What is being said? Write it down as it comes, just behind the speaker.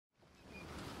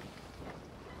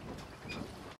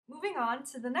moving on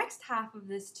to the next half of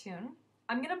this tune.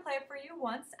 I'm going to play it for you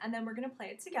once, and then we're going to play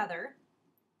it together.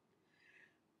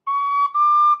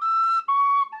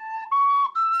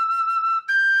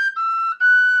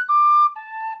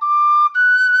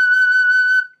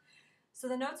 So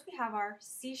the notes we have are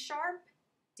C sharp,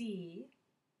 D,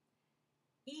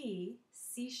 E,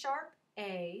 C sharp,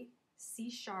 A,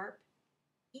 C sharp,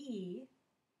 E,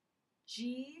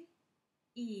 G,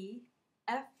 E,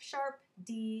 F sharp,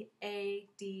 D, A,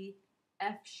 D,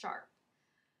 F sharp.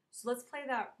 So let's play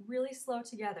that really slow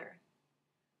together.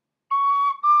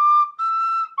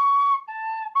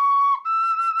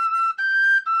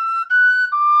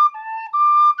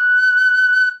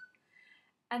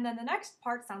 And then the next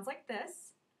part sounds like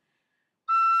this.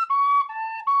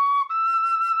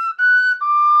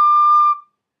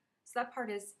 So that part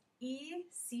is E,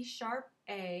 C sharp,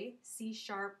 A, C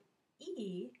sharp,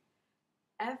 E,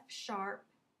 F sharp,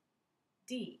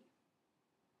 D.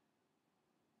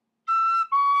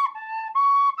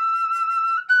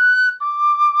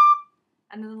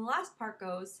 And then the last part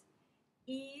goes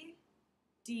E,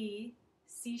 D,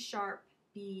 C sharp,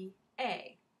 B,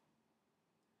 A.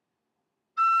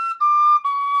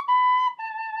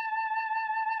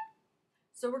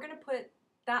 So we're going to put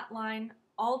that line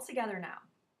all together now.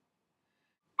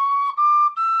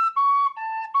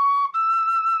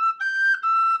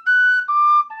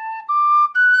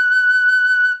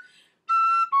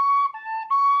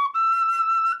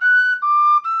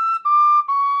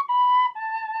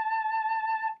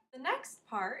 The next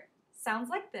part sounds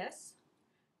like this.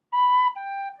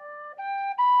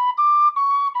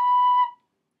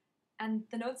 And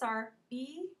the notes are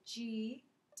B, G,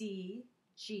 D,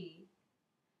 G,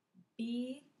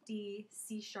 B, D,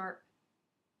 C sharp,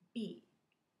 B.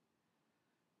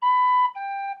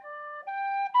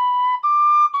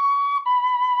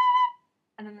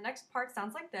 And then the next part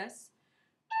sounds like this.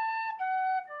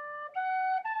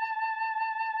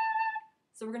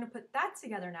 So we're going to put that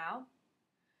together now.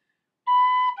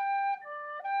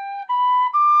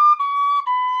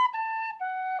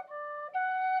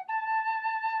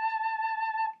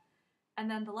 And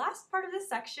then the last part of this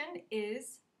section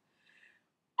is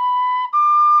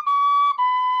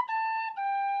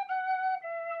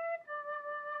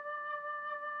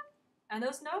and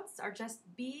those notes are just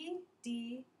B,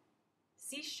 D,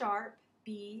 C sharp,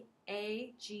 B,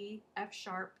 A, G, F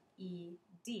sharp, E,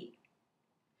 D.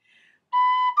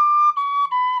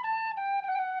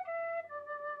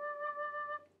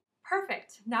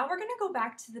 Perfect. Now we're going to go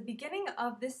back to the beginning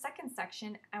of this second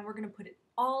section and we're going to put it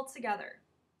all together.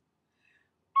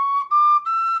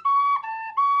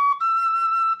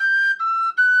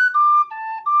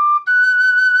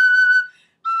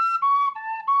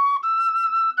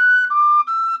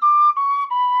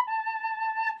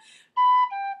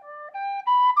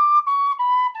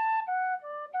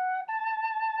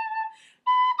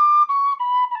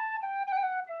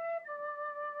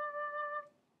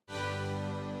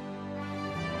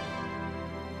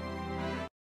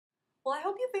 Well, I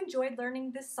hope you've enjoyed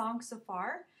learning this song so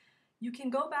far. You can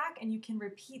go back and you can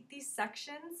repeat these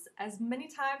sections as many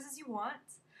times as you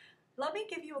want. Let me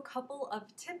give you a couple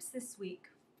of tips this week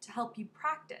to help you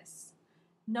practice.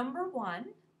 Number one,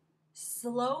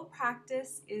 slow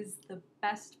practice is the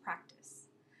best practice.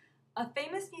 A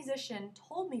famous musician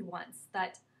told me once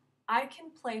that I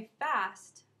can play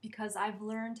fast because I've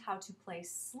learned how to play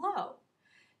slow.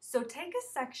 So take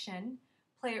a section,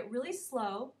 play it really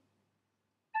slow,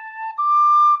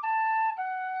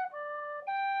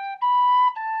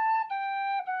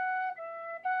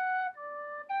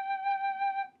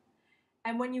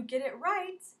 and when you get it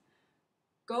right,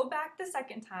 go back the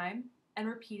second time and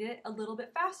repeat it a little bit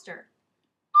faster.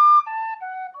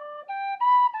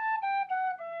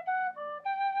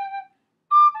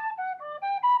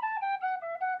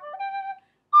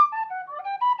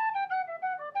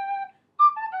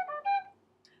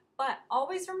 But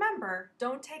always remember,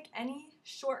 don't take any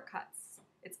shortcuts.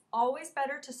 It's always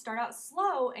better to start out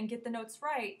slow and get the notes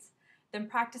right than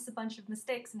practice a bunch of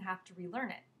mistakes and have to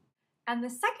relearn it. And the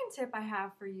second tip I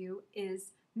have for you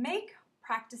is make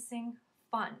practicing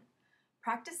fun.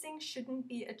 Practicing shouldn't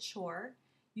be a chore.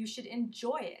 You should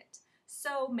enjoy it.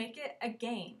 So make it a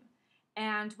game.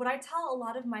 And what I tell a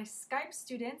lot of my Skype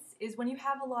students is when you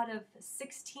have a lot of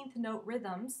 16th note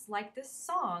rhythms like this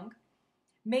song,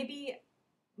 maybe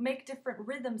make different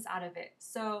rhythms out of it.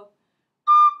 So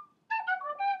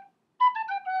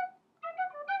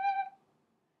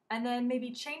and then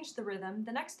maybe change the rhythm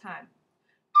the next time.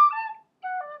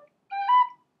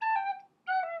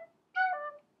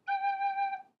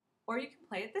 Or you can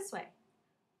play it this way.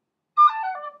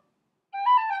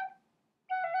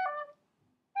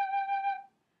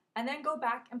 and then go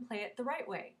back and play it the right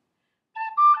way.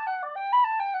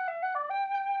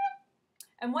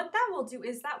 And what that will do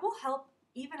is that will help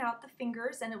even out the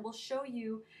fingers, and it will show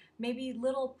you maybe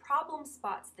little problem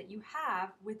spots that you have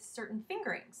with certain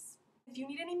fingerings. If you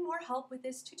need any more help with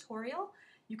this tutorial,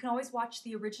 you can always watch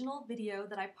the original video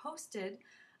that I posted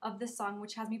of this song,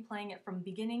 which has me playing it from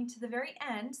beginning to the very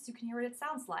end so you can hear what it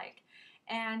sounds like.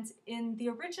 And in the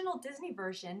original Disney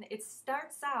version, it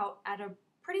starts out at a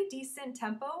pretty decent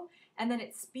tempo and then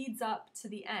it speeds up to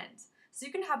the end. So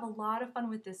you can have a lot of fun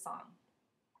with this song.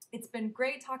 It's been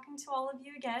great talking to all of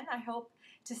you again. I hope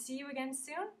to see you again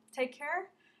soon. Take care,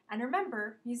 and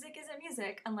remember, music isn't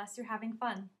music unless you're having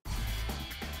fun.